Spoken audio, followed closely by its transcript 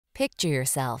Picture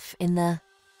yourself in the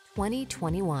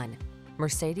 2021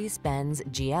 Mercedes-Benz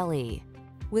GLE.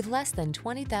 With less than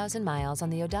 20,000 miles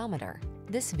on the odometer,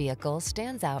 this vehicle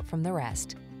stands out from the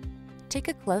rest. Take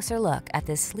a closer look at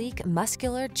this sleek,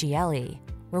 muscular GLE.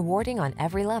 Rewarding on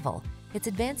every level, its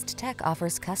advanced tech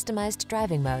offers customized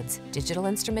driving modes, digital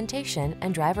instrumentation,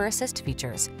 and driver assist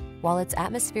features, while its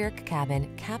atmospheric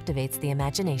cabin captivates the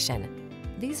imagination.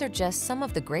 These are just some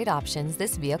of the great options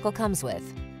this vehicle comes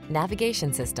with: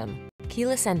 navigation system,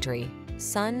 keyless entry,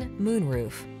 sun,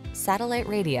 moonroof, satellite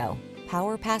radio,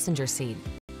 power passenger seat,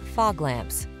 fog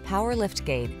lamps, power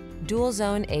liftgate, dual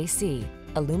zone AC,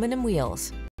 aluminum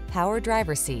wheels, power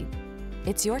driver seat.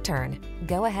 It's your turn.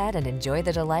 Go ahead and enjoy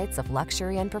the delights of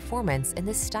luxury and performance in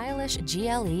this stylish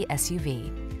GLE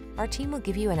SUV. Our team will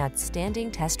give you an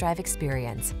outstanding test drive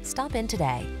experience. Stop in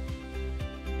today.